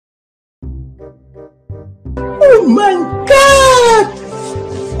my god!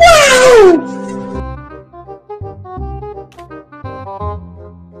 Wow!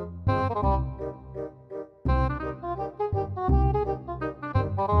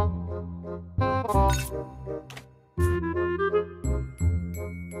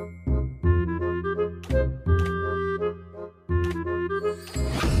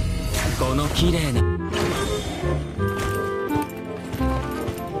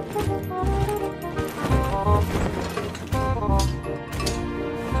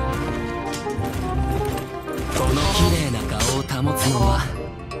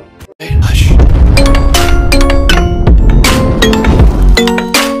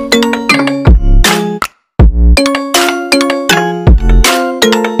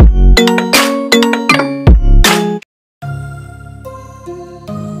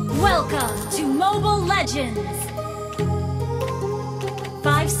 Welcome to Mobile Legends!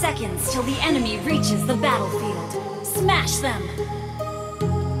 5 seconds till the enemy reaches the battlefield. Smash them!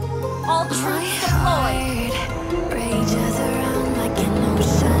 All troops deployed! Rages around like an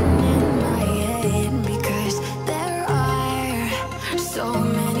ocean in my head, because there are so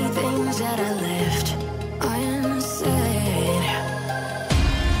many things that I left unsaid.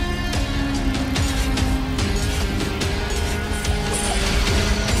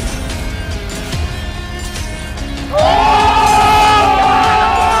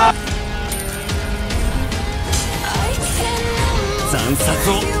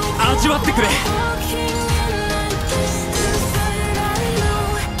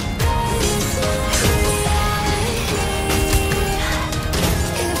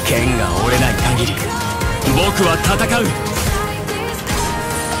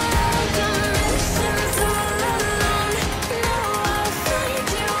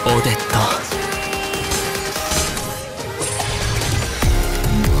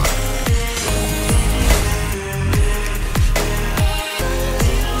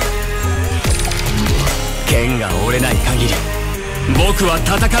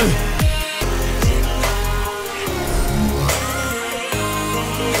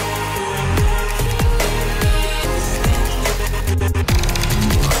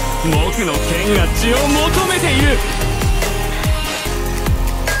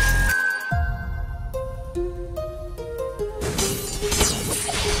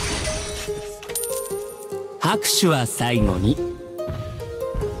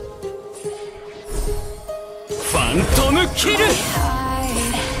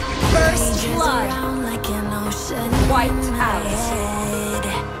 First blood! Wiped out!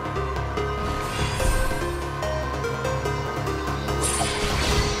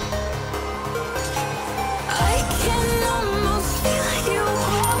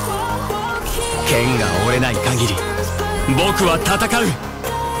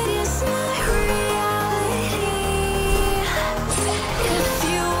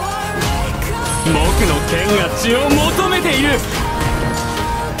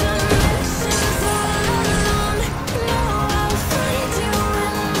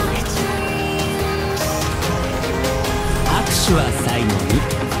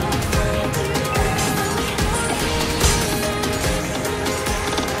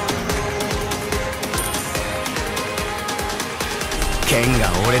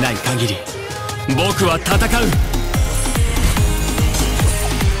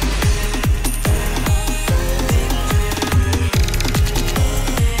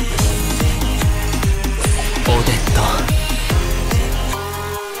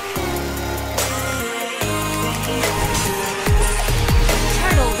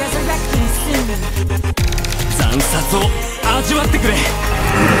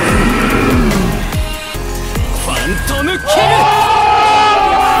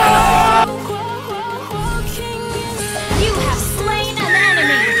 You have slain an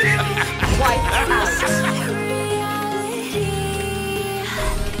enemy! Wiped out!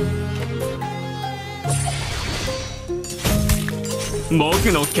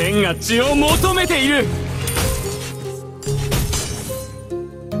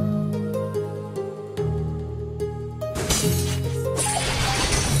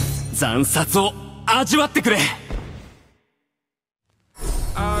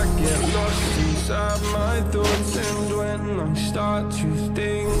 I get lost inside my thoughts, and when I start to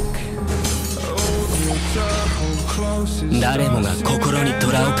think,誰もが心に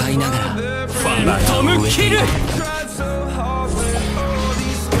虎を飼いながらファントムキル。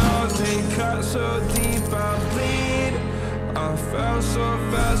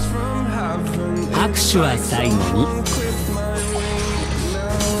拍手は最後に。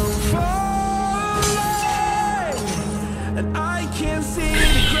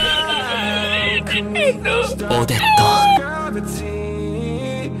オデット。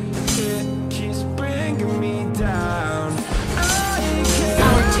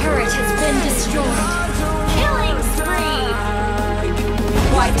 Our turret has been destroyed. Killing spree.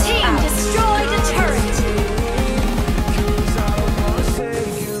 White team destroyed a turret.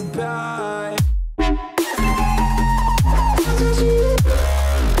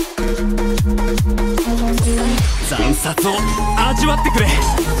 惨殺を味わってくれ。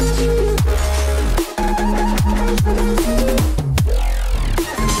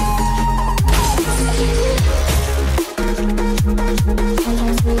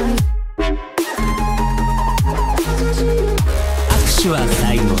握手は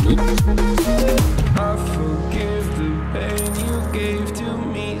最後に。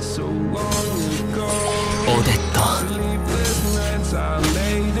オデット。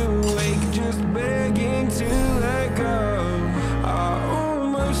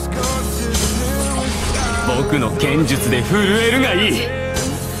僕の剣術で震えるがいい。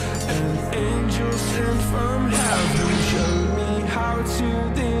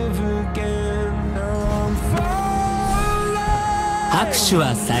拍手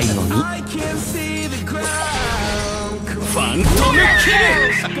は最後に。ファントムキル。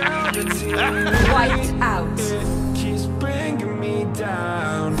 Wiped out.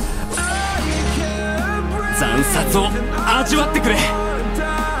 惨殺を味わってくれ。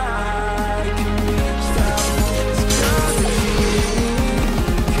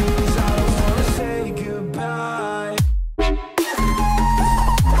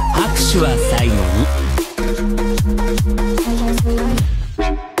拍手は最後に。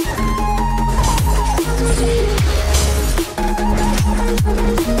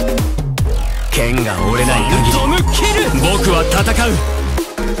剣が折れない限り僕は戦う。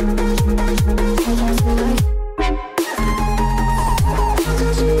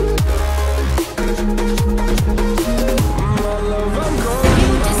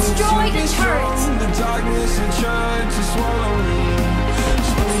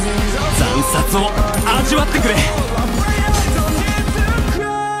惨殺を味わってくれ。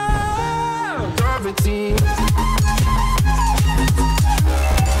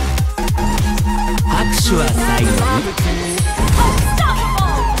拍手は最後に。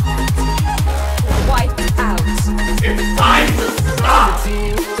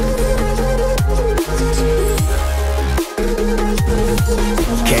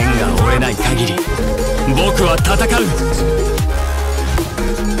剣が折れない限り僕は戦う。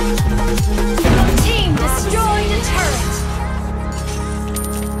Team destroyed a turret.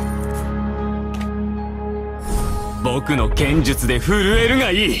 僕の剣術で震える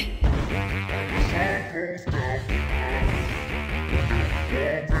がいい。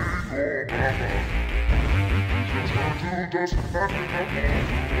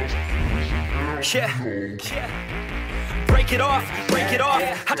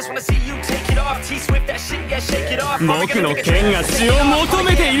僕の剣が血を求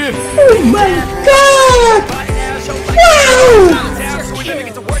めている。 Oh my god!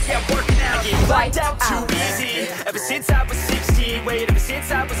 Wiped out.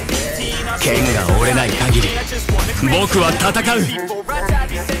 剣が折れない限り僕は戦う。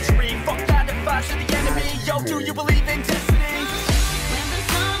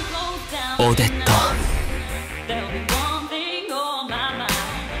オデット。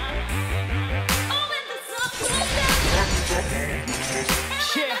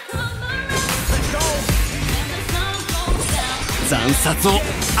惨殺を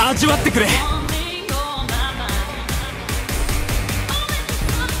味わってくれ。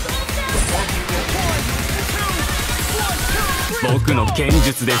僕の剣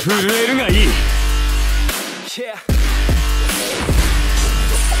術で震えるがいい。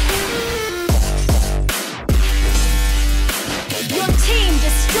Your team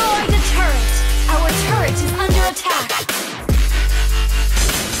destroyed a turret. Our turret is under attack.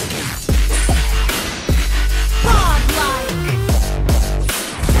 Godlike.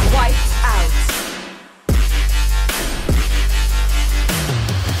 Wiped out.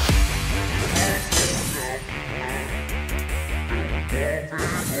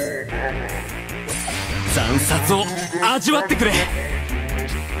 惨殺を味わってくれ。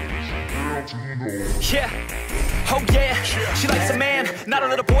Oh yeah, she likes a man, not a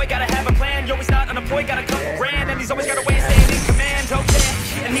little boy, gotta have a plan. Yo, he's not unemployed, got a couple grand, and he's always got a way of staying in command. Oh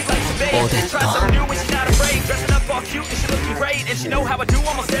yeah, and he likes a babe, try something new and she's not afraid. Dressing up all cute and she looking great, and she know how I do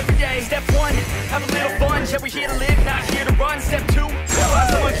almost every day. Step one, have a little fun, yeah, we here to live, not here to run. Step two, find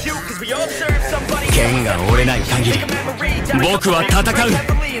someone cute, cause we all deserve somebody. 剣が折れない限り僕は戦う。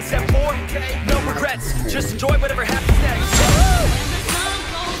 Step four, no regrets, just enjoy whatever happens next.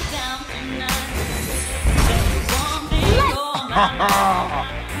 Oh,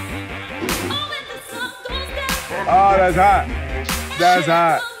 that's hot. That's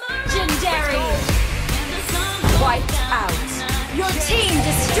hot. Legendary. Wiped out. Your team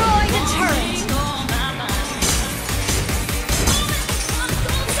destroyed a turret.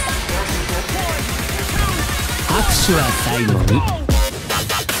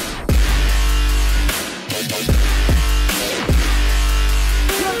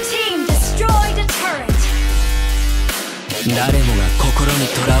 Your team destroyed a turret. 誰もが心に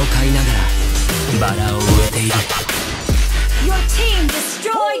虎を飼いながらバラを植えている。 Your team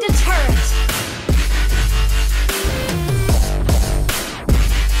destroyed a turret.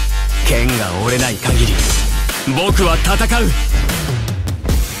 剣が折れない限り僕は戦う。